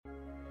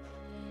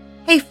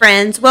Hey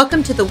friends,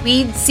 welcome to the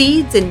Weed,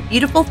 Seeds, and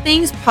Beautiful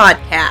Things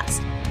podcast,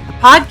 a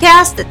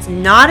podcast that's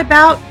not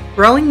about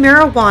growing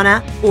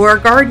marijuana or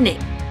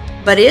gardening,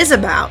 but is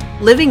about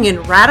living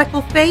in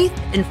radical faith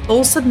and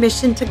full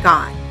submission to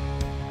God.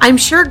 I'm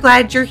sure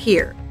glad you're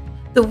here.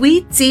 The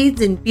Weed, Seeds,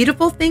 and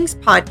Beautiful Things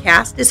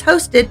podcast is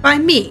hosted by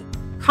me,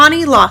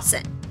 Connie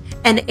Lawson,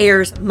 and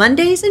airs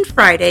Mondays and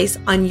Fridays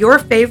on your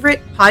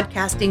favorite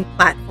podcasting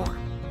platform.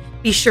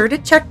 Be sure to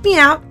check me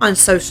out on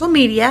social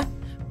media,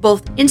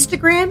 both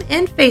Instagram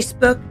and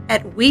Facebook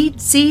at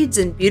Weed, Seeds,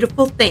 and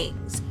Beautiful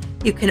Things.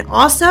 You can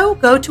also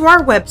go to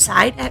our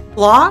website at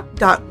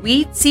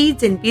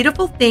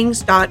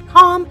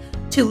blog.weedseedsandbeautifulthings.com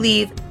to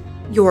leave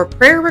your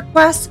prayer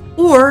requests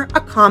or a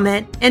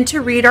comment and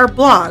to read our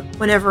blog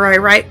whenever I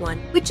write one,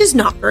 which is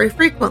not very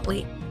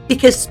frequently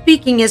because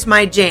speaking is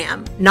my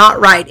jam,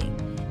 not writing.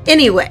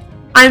 Anyway,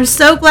 I'm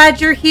so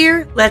glad you're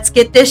here. Let's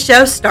get this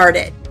show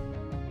started.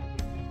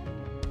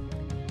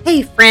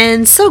 Hey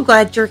friends, so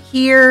glad you're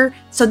here.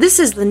 So this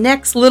is the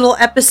next little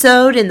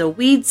episode in the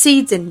Weed,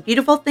 Seeds, and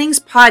Beautiful Things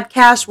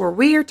podcast where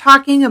we are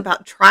talking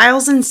about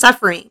trials and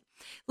suffering.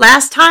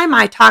 Last time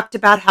I talked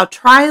about how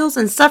trials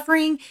and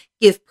suffering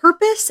give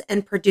purpose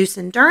and produce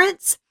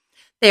endurance.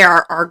 They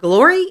are our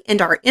glory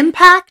and our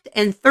impact,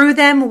 and through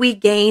them we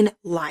gain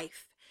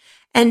life.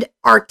 And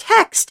our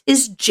text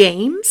is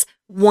James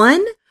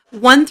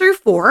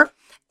 1:1-4.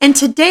 And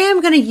today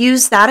I'm going to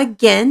use that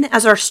again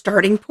as our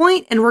starting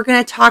point, and we're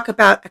going to talk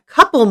about a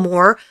couple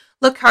more.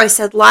 Look how I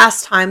said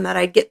last time that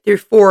I'd get through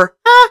 4.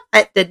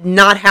 That did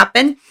not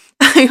happen.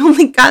 I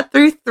only got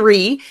through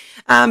 3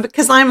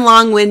 because I'm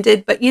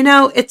long-winded, but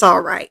it's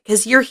all right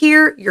because you're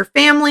here, you're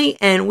family,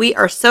 and we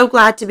are so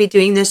glad to be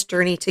doing this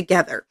journey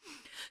together.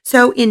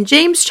 So in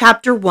James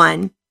chapter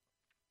 1,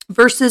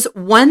 verses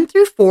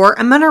 1-4,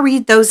 I'm going to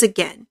read those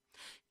again.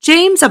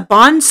 James, a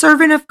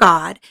bondservant of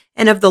God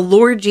and of the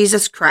Lord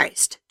Jesus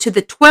Christ, to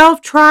the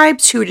 12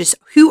 tribes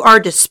who are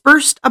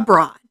dispersed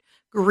abroad,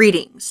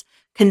 greetings.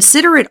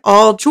 Consider it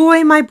all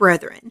joy, my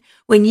brethren,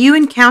 when you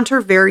encounter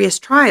various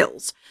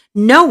trials,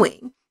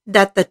 knowing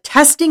that the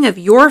testing of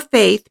your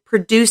faith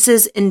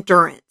produces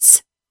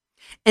endurance.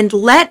 And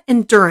let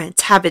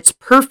endurance have its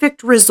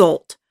perfect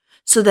result,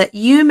 so that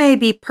you may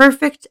be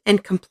perfect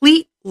and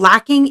complete,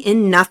 lacking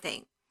in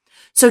nothing.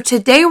 So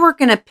today we're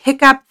going to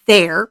pick up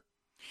there.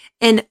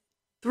 And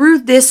through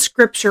this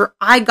scripture,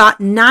 I got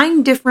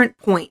 9 different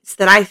points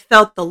that I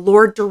felt the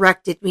Lord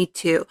directed me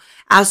to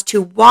as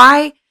to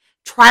why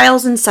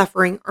trials and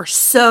suffering are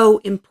so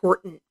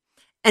important.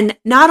 And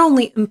not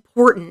only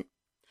important,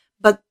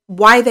 but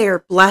why they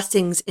are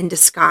blessings in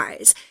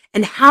disguise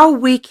and how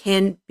we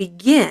can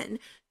begin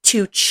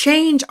to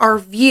change our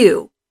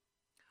view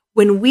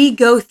when we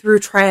go through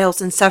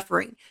trials and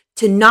suffering,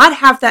 to not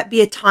have that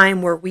be a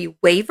time where we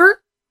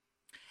waver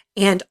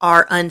and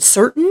are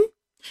uncertain,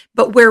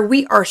 but where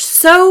we are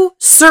so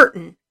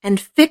certain and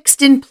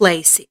fixed in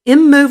place,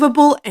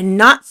 immovable and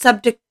not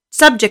subject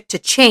to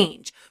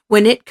change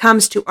when it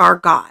comes to our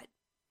God.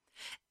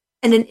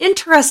 And an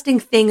interesting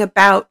thing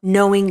about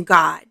knowing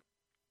God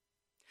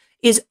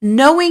is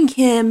knowing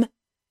Him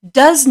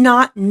does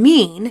not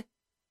mean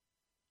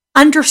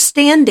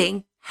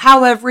understanding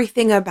how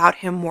everything about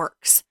Him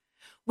works.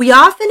 We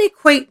often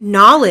equate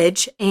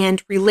knowledge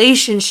and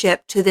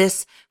relationship to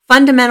this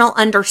fundamental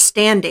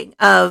understanding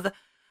of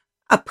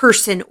a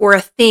person or a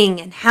thing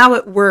and how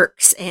it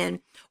works and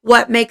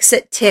what makes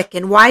it tick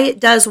and why it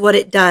does what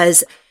it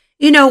does.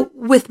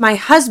 With my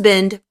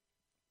husband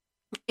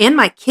and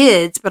my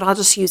kids, but I'll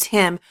just use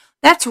him,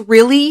 that's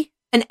really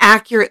an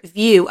accurate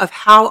view of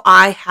how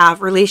I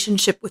have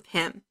relationship with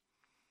him.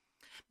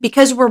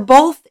 Because we're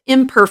both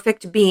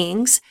imperfect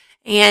beings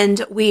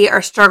and we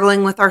are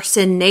struggling with our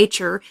sin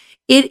nature,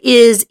 it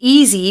is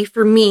easy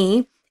for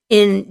me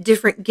in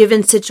different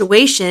given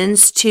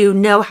situations to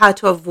know how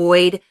to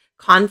avoid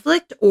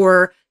conflict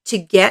or to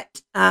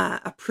get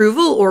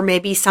approval or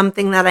maybe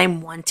something that I'm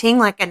wanting,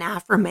 like an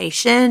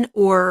affirmation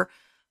or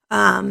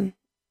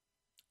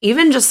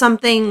even just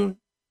something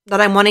that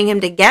I'm wanting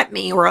him to get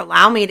me or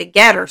allow me to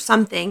get or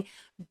something,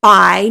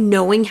 by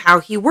knowing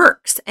how he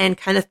works and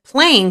kind of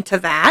playing to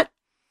that,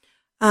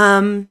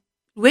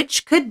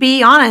 which could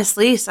be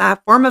honestly a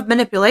form of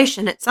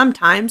manipulation at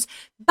sometimes.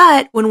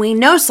 But when we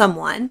know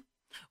someone,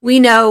 we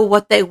know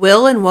what they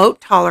will and won't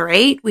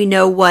tolerate. We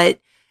know what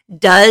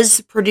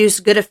does produce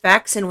good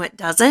effects and what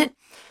doesn't.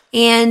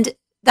 And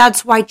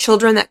that's why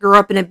children that grow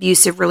up in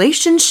abusive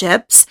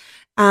relationships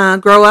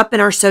grow up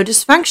and are so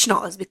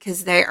dysfunctional, is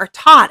because they are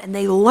taught and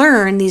they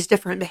learn these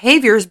different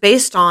behaviors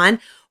based on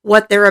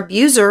what their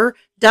abuser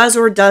does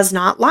or does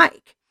not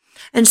like.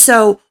 And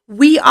so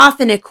we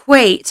often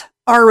equate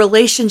our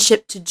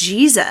relationship to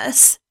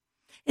Jesus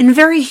in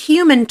very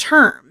human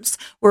terms,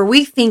 where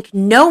we think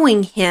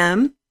knowing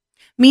Him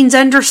means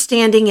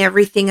understanding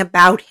everything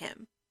about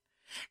Him.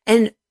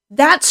 And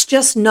that's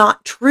just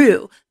not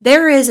true.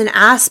 There is an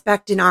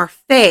aspect in our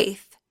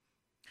faith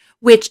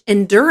which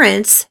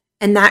endurance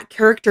and that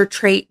character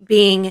trait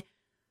being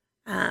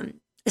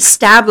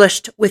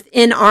established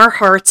within our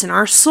hearts and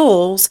our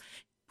souls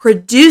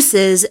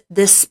produces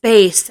this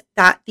space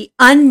that the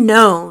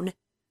unknown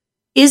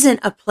isn't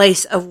a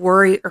place of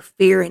worry or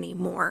fear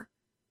anymore.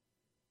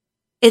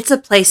 It's a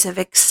place of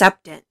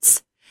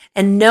acceptance.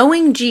 And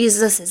knowing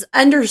Jesus is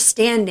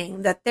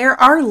understanding that there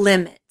are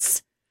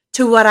limits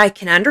to what I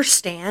can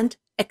understand,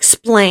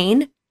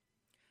 explain,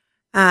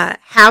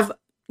 have,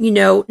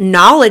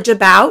 knowledge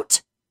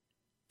about,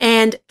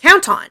 and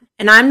count on.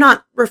 And I'm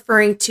not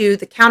referring to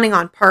the counting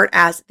on part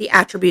as the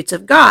attributes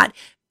of God,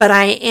 but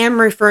I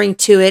am referring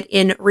to it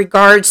in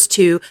regards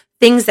to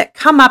things that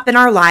come up in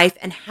our life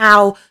and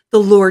how the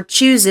Lord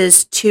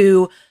chooses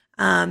to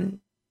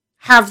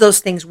have those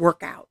things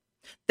work out.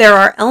 There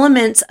are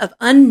elements of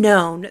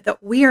unknown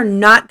that we are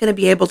not going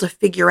to be able to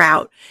figure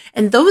out.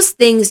 And those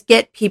things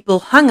get people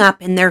hung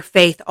up in their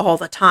faith all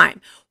the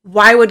time.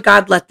 Why would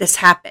God let this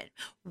happen?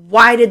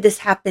 Why did this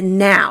happen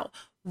now?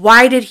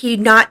 Why did he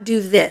not do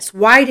this?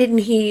 Why didn't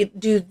he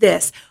do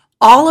this?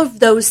 All of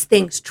those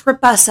things trip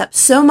us up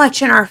so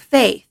much in our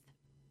faith.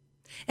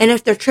 And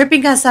if they're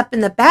tripping us up in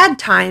the bad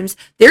times,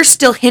 they're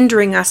still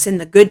hindering us in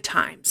the good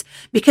times.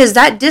 Because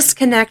that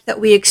disconnect that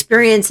we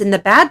experience in the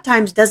bad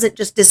times doesn't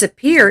just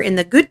disappear in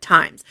the good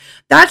times.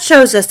 That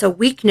shows us a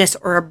weakness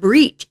or a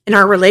breach in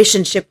our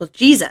relationship with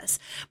Jesus.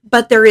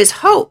 But there is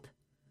hope.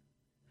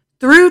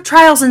 Through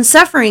trials and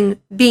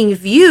suffering being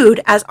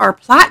viewed as our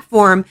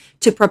platform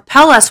to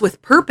propel us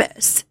with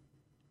purpose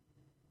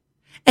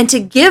and to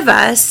give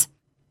us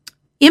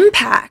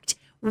impact,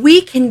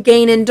 we can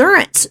gain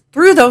endurance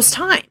through those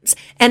times.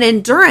 And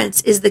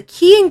endurance is the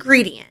key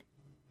ingredient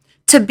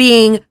to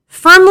being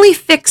firmly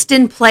fixed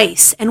in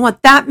place. And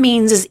what that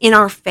means is in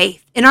our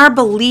faith, in our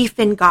belief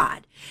in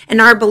God. And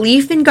our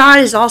belief in God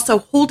is also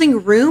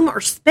holding room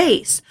or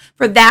space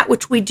for that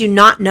which we do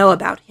not know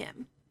about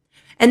him.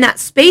 And that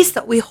space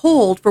that we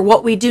hold for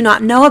what we do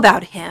not know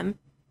about him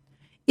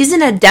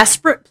isn't a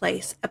desperate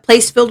place, a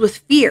place filled with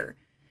fear.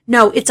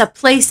 No, it's a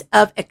place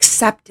of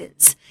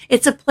acceptance.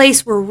 It's a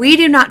place where we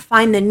do not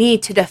find the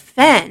need to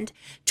defend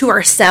to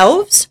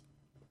ourselves,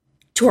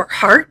 to our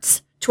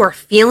hearts, to our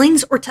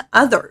feelings, or to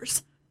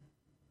others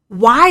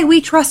why we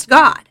trust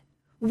God.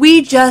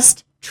 We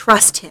just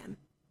trust him.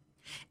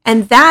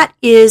 And that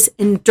is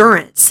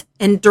endurance.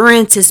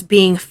 Endurance is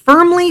being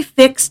firmly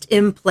fixed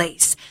in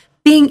place,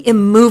 being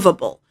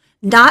immovable,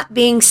 not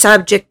being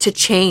subject to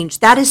change.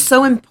 That is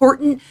so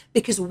important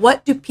because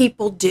what do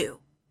people do?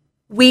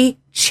 We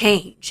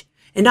change.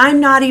 And I'm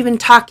not even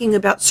talking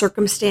about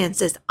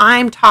circumstances.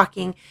 I'm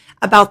talking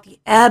about the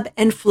ebb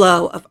and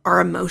flow of our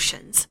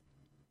emotions.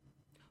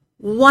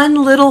 One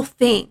little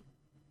thing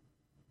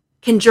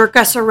can jerk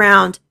us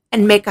around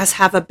and make us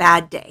have a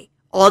bad day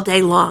all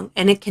day long,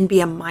 and it can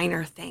be a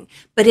minor thing.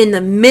 But in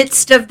the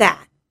midst of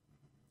that,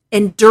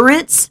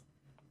 endurance,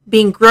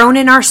 being grown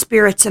in our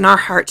spirits and our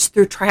hearts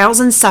through trials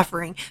and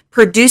suffering,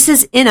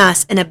 produces in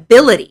us an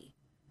ability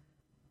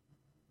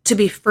to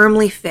be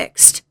firmly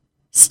fixed,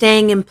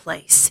 staying in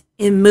place,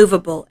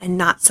 immovable, and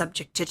not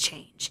subject to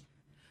change.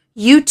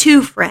 You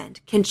too, friend,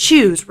 can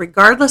choose,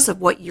 regardless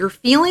of what you're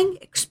feeling,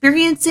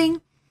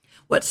 experiencing,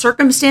 what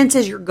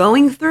circumstances you're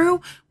going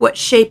through, what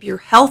shape your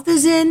health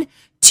is in,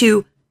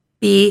 to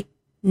be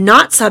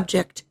not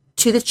subject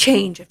to the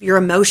change of your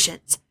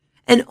emotions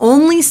and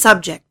only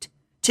subject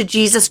to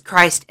Jesus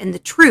Christ and the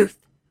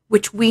truth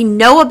which we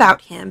know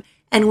about him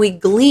and we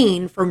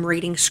glean from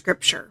reading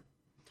scripture.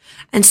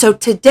 And so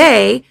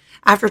today,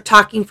 after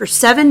talking for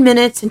 7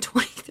 minutes and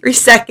 23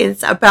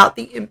 seconds about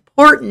the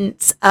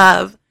importance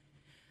of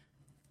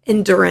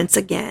endurance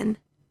again,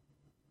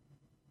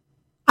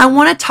 I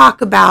want to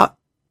talk about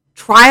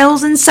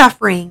trials and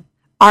suffering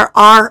are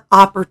our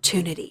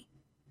opportunity.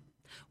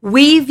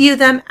 We view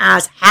them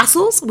as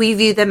hassles. We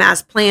view them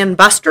as plan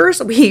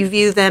busters. We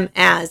view them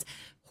as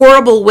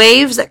horrible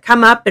waves that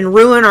come up and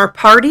ruin our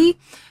party.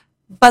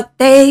 But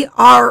they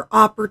are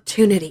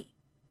opportunity.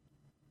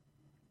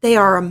 They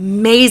are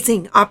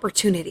amazing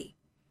opportunity.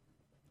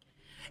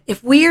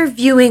 If we are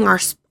viewing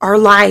our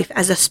life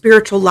as a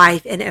spiritual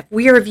life, and if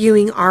we are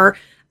viewing our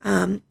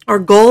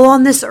goal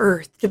on this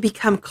earth to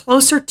become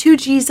closer to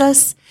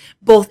Jesus,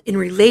 both in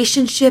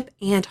relationship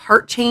and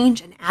heart change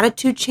and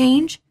attitude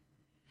change,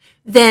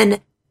 then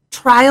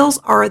trials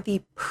are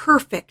the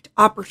perfect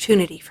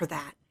opportunity for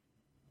that.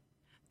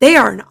 They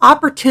are an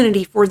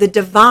opportunity for the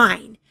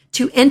divine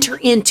to enter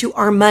into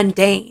our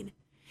mundane.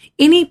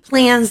 Any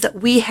plans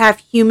that we have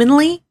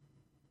humanly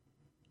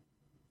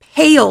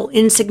pale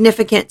in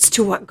significance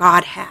to what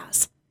God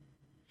has.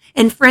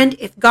 And friend,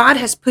 if God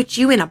has put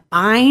you in a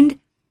bind,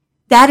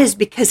 that is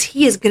because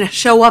he is going to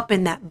show up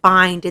in that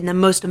bind in the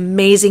most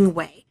amazing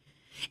way.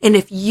 And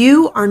if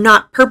you are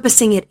not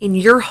purposing it in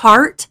your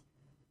heart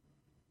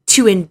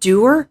to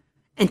endure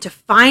and to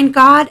find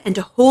God and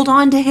to hold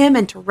on to him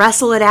and to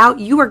wrestle it out,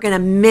 you are going to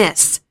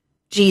miss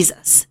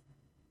Jesus.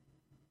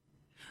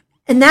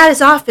 And that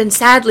is often,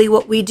 sadly,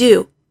 what we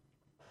do.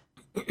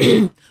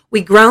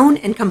 We groan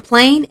and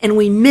complain and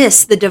we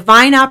miss the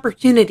divine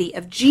opportunity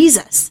of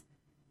Jesus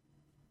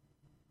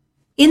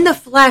in the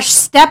flesh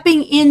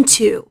stepping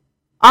into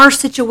our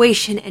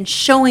situation and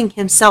showing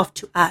himself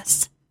to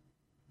us.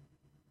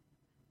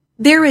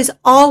 There is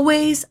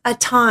always a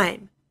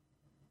time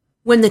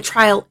when the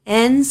trial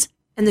ends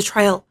and the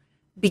trial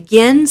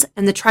begins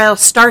and the trial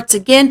starts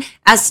again.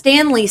 As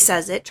Stanley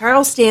says it,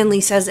 Charles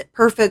Stanley says it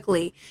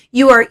perfectly.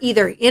 You are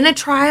either in a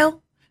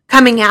trial,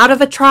 coming out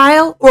of a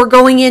trial, or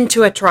going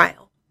into a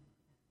trial.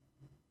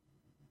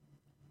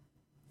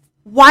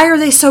 Why are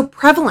they so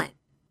prevalent?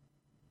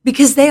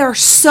 Because they are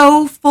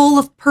so full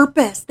of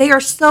purpose. They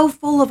are so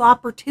full of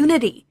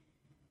opportunity.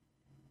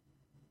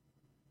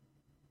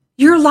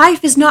 Your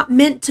life is not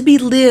meant to be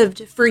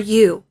lived for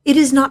you. It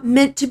is not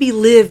meant to be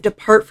lived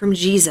apart from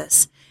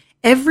Jesus.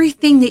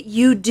 Everything that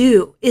you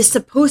do is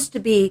supposed to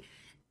be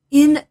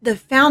in the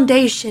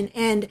foundation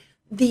and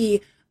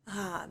the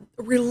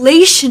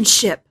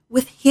relationship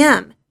with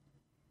Him.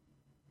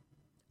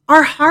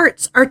 Our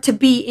hearts are to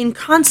be in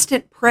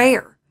constant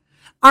prayer.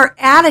 Our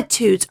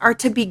attitudes are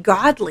to be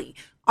godly.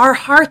 Our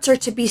hearts are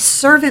to be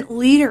servant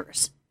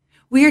leaders.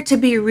 We are to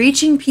be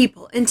reaching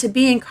people and to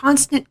be in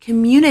constant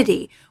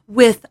community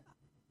with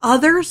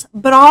others,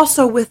 but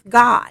also with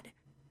God.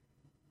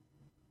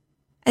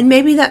 And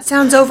maybe that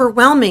sounds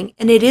overwhelming,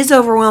 and it is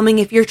overwhelming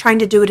if you're trying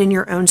to do it in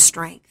your own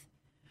strength.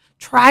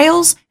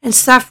 Trials and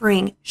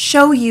suffering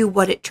show you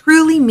what it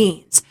truly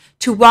means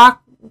to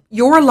walk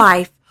your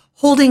life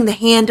holding the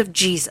hand of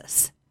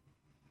Jesus.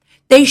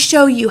 They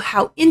show you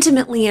how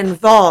intimately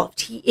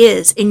involved He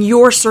is in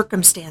your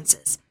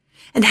circumstances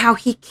and how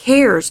He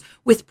cares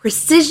with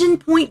precision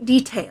point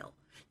detail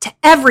to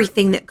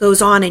everything that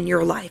goes on in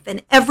your life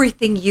and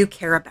everything you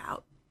care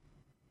about.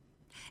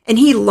 And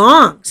He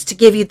longs to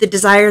give you the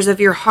desires of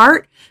your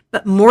heart,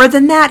 but more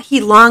than that,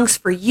 He longs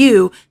for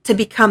you to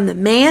become the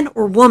man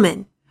or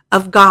woman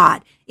of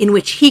God in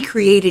which He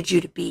created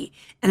you to be.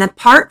 And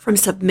apart from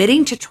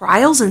submitting to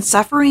trials and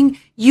suffering,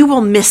 you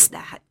will miss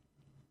that.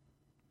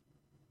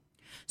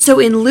 So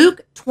in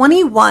Luke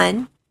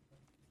 21,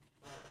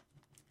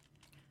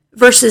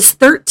 verses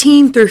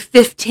 13 through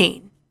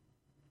 15,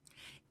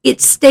 it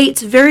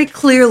states very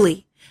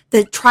clearly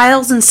that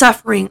trials and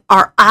suffering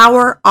are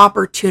our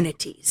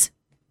opportunities.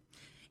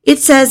 It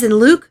says in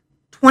Luke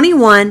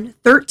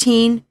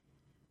 21:13,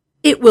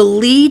 it will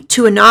lead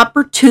to an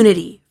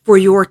opportunity for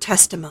your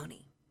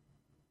testimony.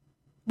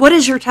 What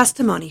is your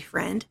testimony,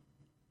 friend?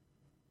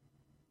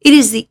 It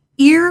is the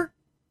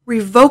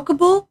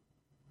irrevocable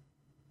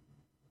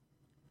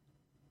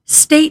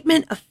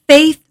statement of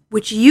faith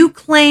which you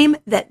claim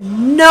that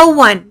no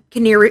one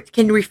can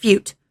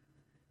refute.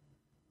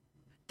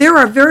 There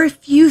are very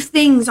few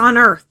things on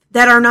earth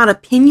that are not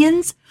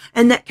opinions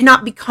and that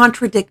cannot be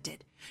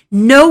contradicted.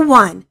 No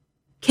one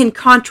can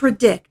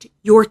contradict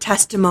your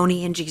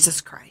testimony in Jesus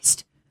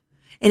Christ.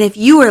 And if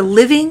you are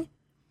living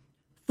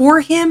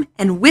for Him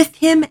and with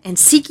Him and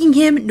seeking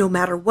Him, no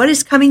matter what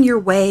is coming your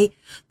way,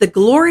 the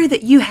glory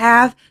that you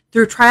have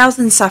through trials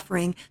and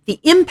suffering,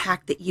 the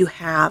impact that you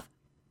have,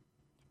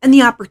 and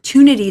the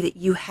opportunity that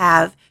you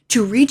have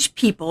to reach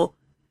people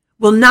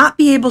will not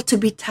be able to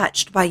be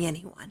touched by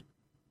anyone,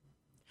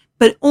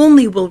 but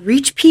only will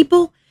reach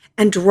people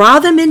and draw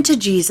them into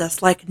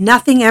Jesus like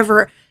nothing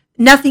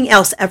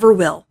else ever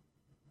will.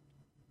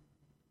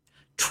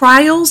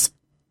 Trials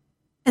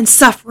and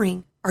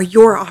suffering are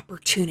your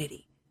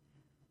opportunity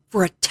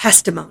for a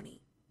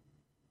testimony.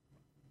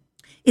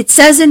 It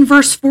says in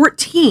verse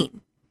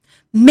 14,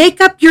 make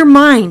up your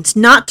minds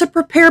not to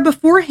prepare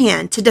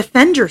beforehand to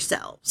defend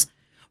yourselves.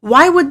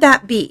 Why would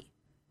that be?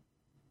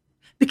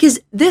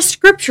 Because this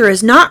scripture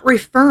is not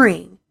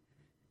referring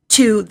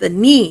to the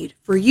need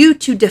for you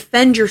to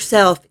defend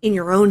yourself in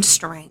your own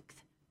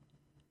strength.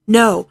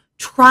 No,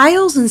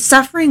 trials and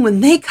suffering,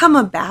 when they come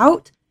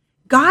about,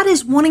 God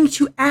is wanting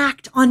to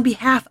act on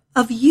behalf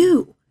of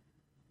you.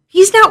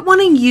 He's not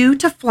wanting you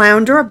to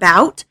flounder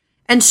about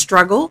and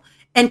struggle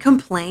and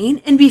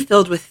complain and be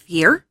filled with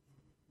fear.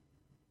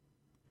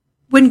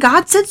 When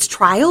God sends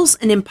trials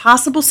and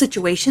impossible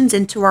situations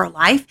into our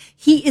life,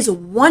 He is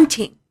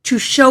wanting to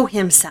show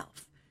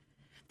Himself.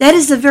 That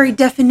is the very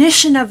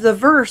definition of the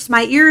verse,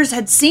 my ears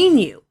had seen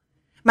you.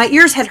 My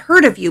ears had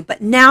heard of you,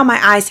 but now my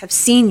eyes have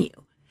seen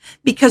you.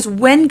 Because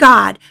when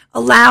God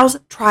allows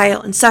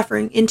trial and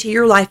suffering into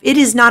your life, it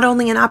is not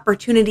only an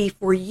opportunity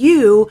for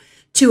you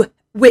to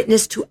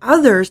witness to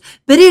others,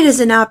 but it is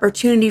an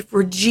opportunity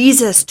for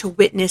Jesus to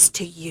witness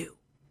to you.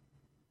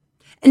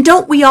 And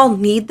don't we all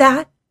need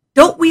that?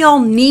 Don't we all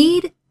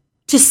need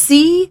to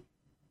see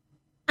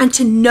and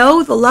to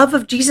know the love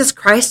of Jesus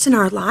Christ in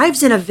our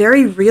lives in a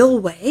very real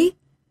way?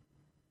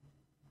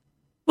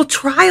 Well,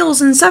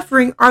 trials and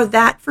suffering are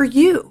that for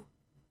you.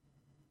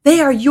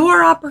 They are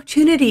your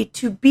opportunity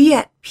to be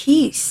at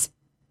peace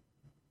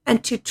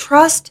and to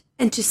trust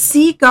and to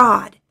see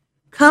God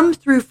come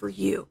through for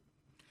you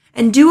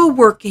and do a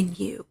work in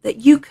you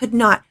that you could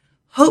not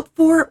hope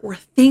for or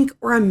think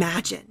or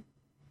imagine.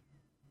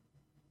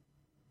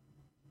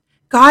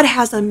 God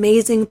has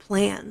amazing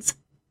plans,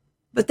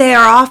 but they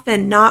are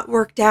often not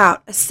worked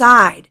out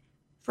aside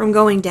from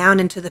going down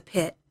into the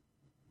pit.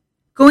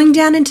 Going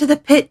down into the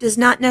pit does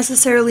not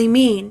necessarily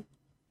mean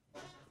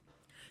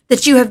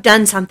that you have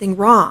done something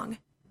wrong.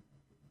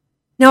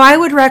 Now, I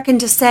would reckon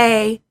to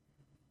say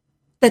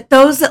that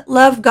those that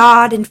love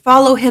God and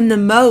follow Him the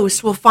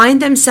most will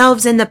find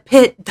themselves in the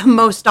pit the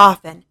most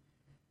often.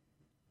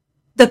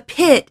 The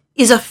pit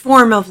is a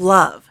form of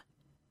love.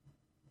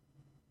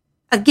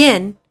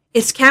 Again,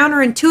 it's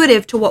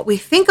counterintuitive to what we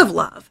think of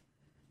love.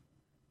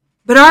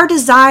 But our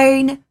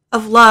design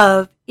of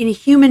love in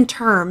human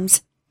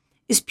terms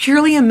is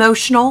purely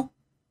emotional,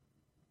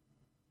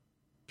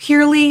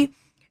 purely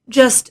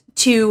just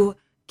to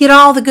get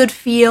all the good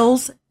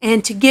feels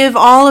and to give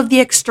all of the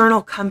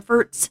external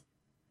comforts.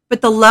 But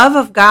the love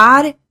of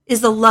God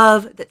is the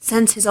love that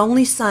sends His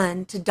only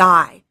Son to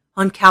die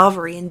on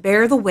Calvary and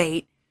bear the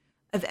weight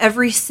of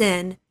every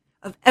sin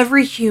of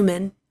every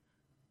human,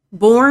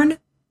 born,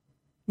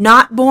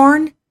 not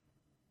born,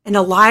 and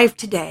alive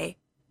today.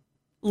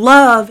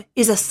 Love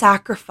is a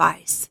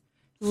sacrifice.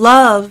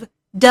 Love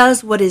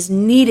does what is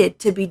needed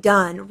to be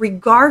done,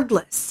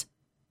 regardless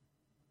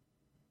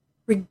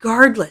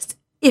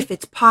if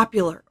it's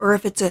popular or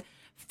if it's a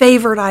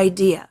favored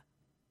idea.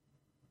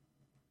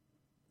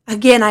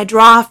 Again, I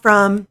draw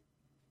from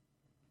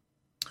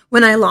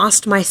when I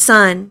lost my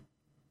son.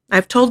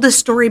 I've told this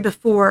story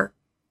before,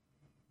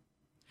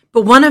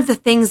 but one of the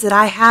things that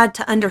I had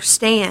to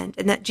understand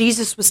and that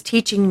Jesus was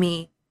teaching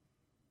me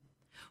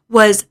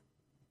was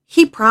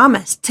He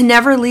promised to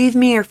never leave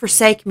me or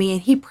forsake me,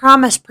 and He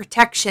promised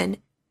protection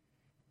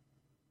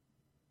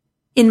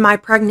in my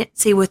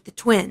pregnancy with the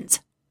twins.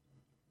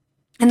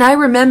 And I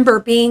remember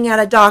being at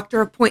a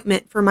doctor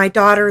appointment for my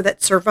daughter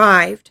that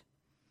survived.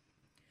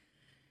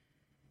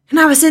 And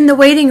I was in the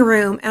waiting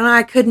room and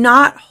I could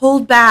not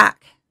hold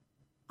back.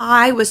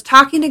 I was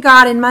talking to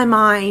God in my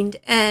mind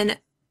and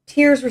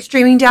tears were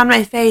streaming down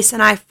my face,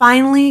 and I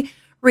finally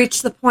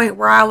reached the point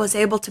where I was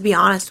able to be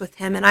honest with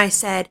Him. And I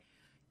said,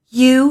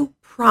 "You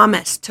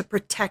promised to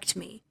protect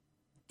me,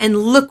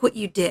 and look what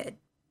you did."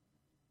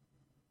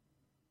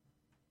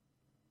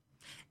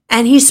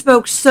 And He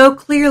spoke so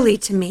clearly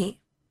to me.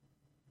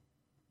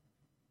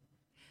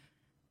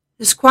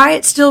 This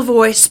quiet, still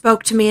voice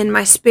spoke to me in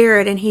my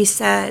spirit, and He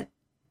said,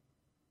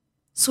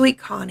 "Sweet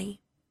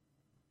Connie,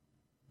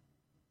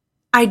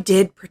 I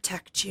did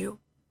protect you.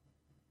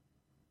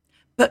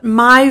 But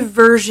my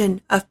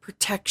version of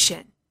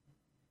protection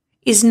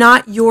is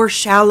not your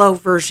shallow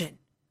version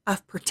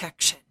of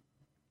protection.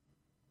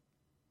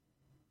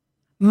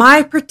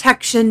 My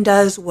protection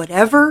does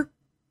whatever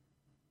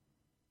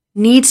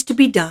needs to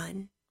be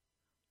done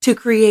to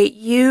create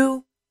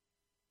you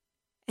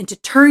and to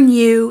turn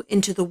you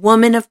into the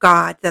woman of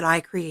God that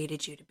I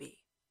created you to be."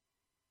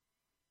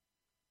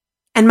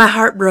 And my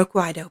heart broke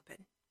wide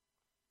open.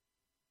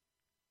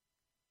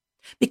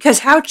 Because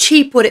how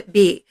cheap would it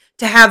be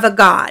to have a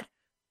God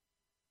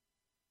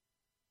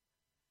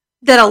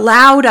that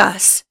allowed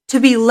us to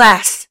be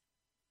less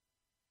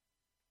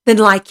than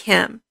like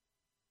Him?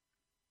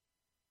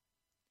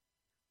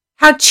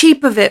 How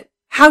cheap of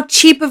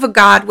a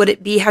God would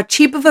it be? How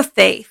cheap of a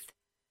faith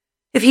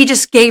if He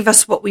just gave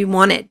us what we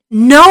wanted,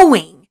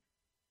 knowing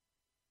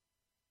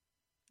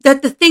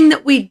that the thing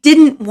that we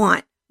didn't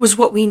want was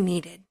what we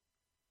needed.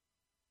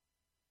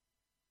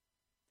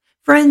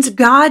 Friends,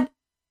 God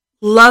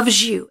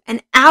loves you,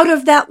 and out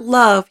of that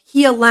love,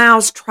 He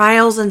allows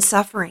trials and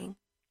suffering.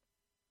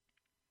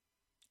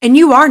 And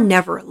you are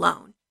never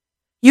alone.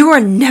 You are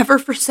never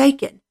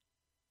forsaken.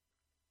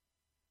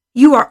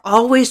 You are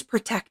always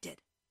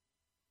protected.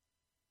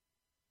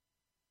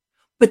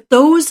 But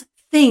those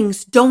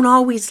things don't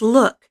always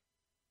look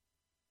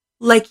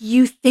like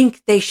you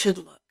think they should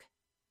look.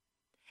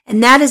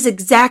 And that is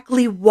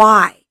exactly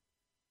why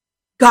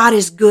God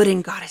is good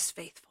and God is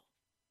faithful.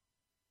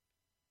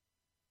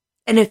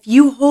 And if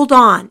you hold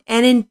on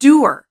and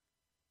endure,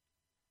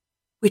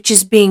 which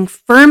is being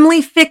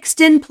firmly fixed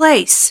in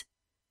place,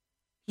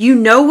 you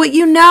know what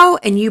you know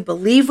and you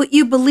believe what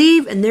you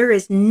believe, and there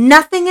is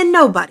nothing and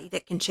nobody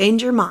that can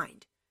change your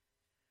mind.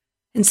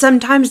 And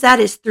sometimes that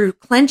is through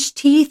clenched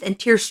teeth and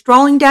tears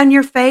strolling down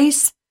your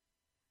face,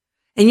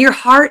 and your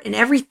heart and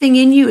everything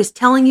in you is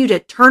telling you to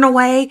turn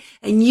away,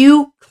 and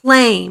you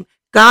claim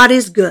God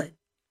is good.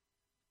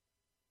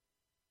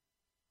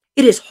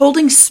 It is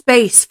holding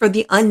space for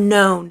the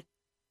unknown.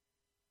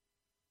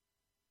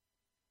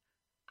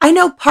 I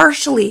know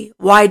partially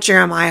why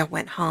Jeremiah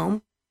went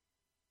home,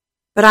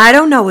 but I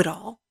don't know it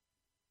all.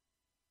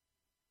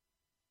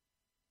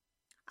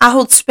 I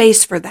hold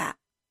space for that.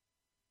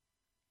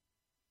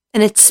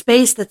 And it's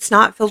space that's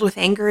not filled with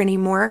anger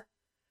anymore,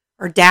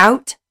 or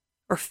doubt,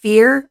 or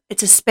fear.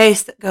 It's a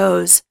space that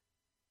goes,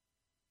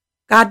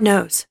 God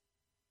knows,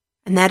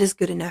 and that is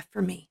good enough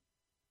for me.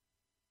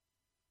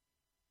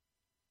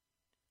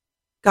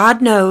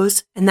 God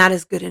knows, and that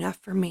is good enough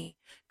for me.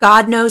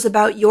 God knows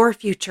about your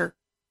future.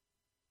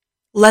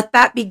 Let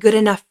that be good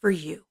enough for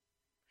you.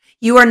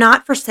 You are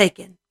not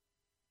forsaken.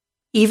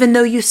 Even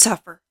though you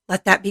suffer,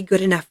 let that be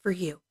good enough for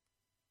you.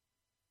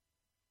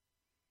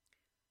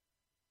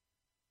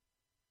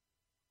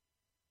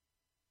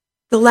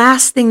 The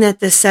last thing that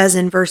this says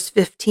in verse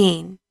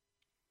 15,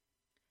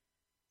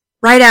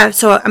 right out,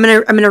 so I'm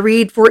going to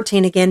read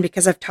 14 again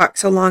because I've talked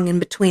so long in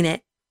between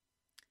it.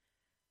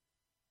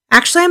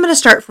 Actually, I'm going to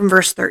start from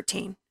verse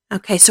 13.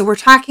 Okay, so we're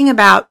talking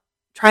about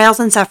trials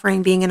and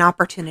suffering being an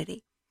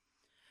opportunity.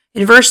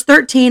 In verse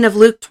 13 of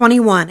Luke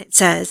 21, it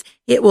says,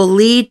 it will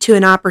lead to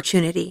an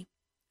opportunity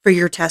for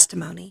your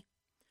testimony.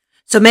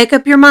 So make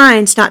up your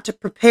minds not to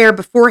prepare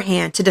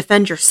beforehand to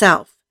defend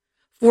yourself,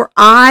 for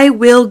I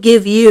will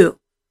give you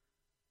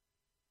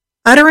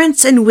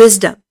utterance and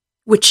wisdom,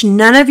 which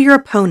none of your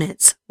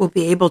opponents will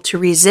be able to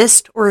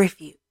resist or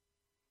refute.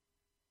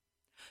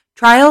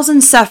 Trials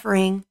and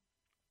suffering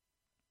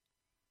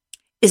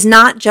is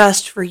not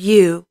just for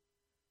you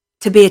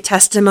to be a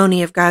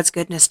testimony of God's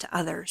goodness to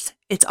others.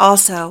 It's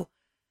also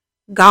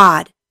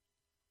God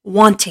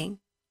wanting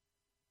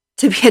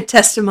to be a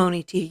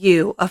testimony to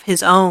you of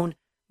his own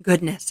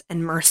goodness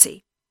and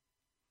mercy.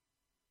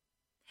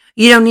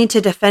 You don't need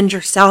to defend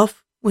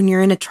yourself when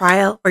you're in a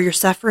trial or you're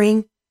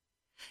suffering.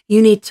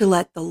 You need to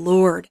let the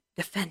Lord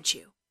defend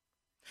you.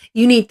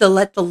 You need to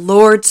let the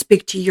Lord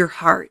speak to your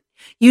heart.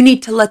 You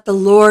need to let the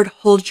Lord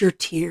hold your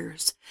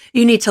tears.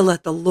 You need to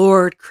let the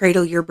Lord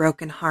cradle your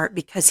broken heart,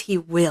 because he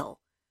will.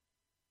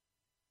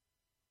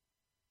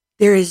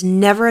 There is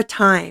never a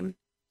time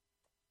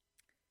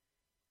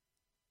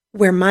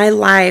where my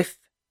life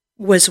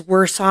was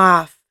worse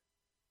off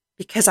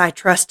because I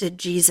trusted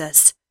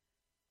Jesus.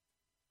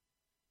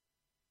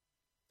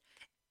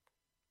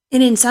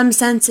 And in some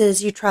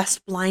senses, you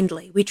trust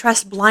blindly. We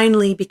trust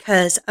blindly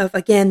because of,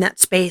 again, that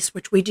space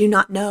which we do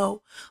not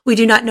know. We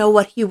do not know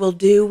what he will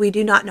do. We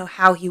do not know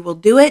how he will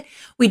do it.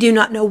 We do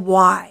not know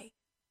why.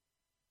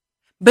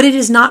 But it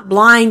is not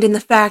blind in the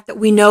fact that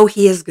we know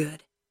he is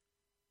good.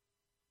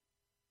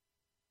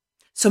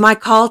 So my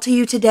call to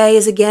you today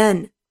is,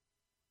 again,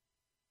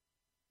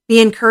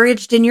 be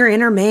encouraged in your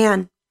inner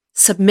man.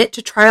 Submit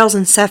to trials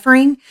and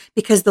suffering,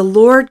 because the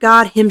Lord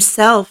God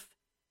himself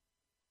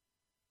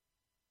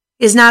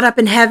is not up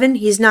in heaven.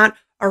 He's not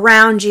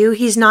around you.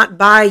 He's not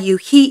by you.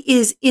 He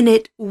is in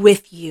it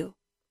with you.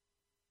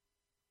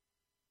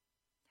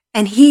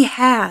 And he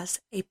has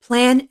a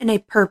plan and a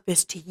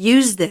purpose to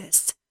use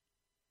this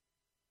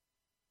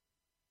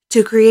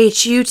to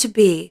create you to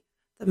be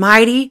the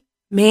mighty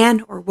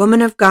man or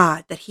woman of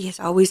God that he has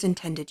always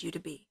intended you to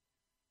be.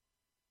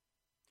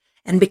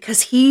 And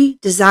because he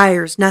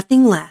desires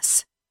nothing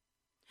less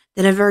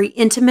than a very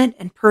intimate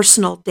and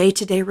personal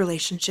day-to-day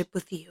relationship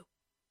with you.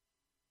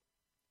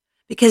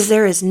 Because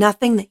there is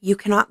nothing that you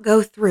cannot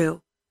go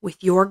through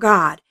with your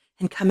God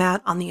and come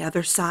out on the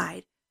other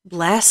side,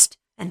 blessed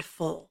and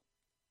full.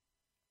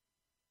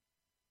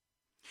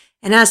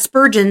 And as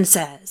Spurgeon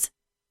says,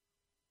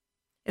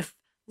 if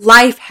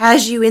life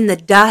has you in the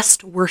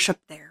dust, worship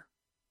there.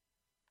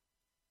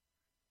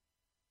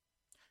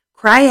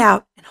 Cry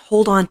out and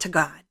hold on to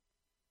God.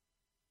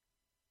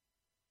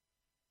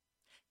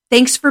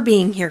 Thanks for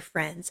being here,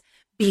 friends.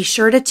 Be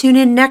sure to tune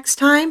in next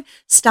time.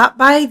 Stop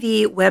by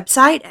the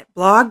website at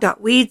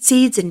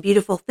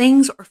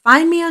blog.weedseedsandbeautifulthings, or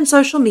find me on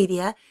social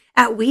media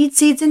at Weed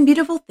Seeds and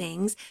Beautiful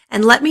Things,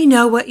 and let me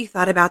know what you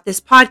thought about this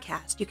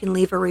podcast. You can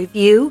leave a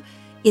review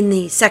in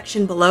the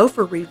section below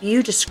for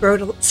review. Just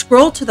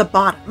scroll to the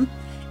bottom,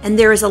 and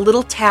there is a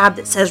little tab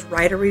that says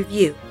write a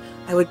review.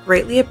 I would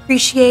greatly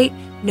appreciate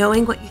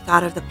knowing what you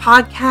thought of the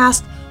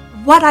podcast,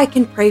 what I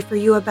can pray for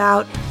you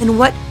about, and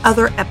what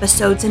other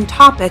episodes and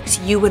topics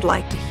you would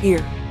like to hear.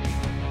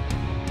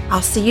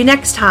 I'll see you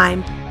next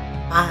time.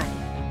 Bye.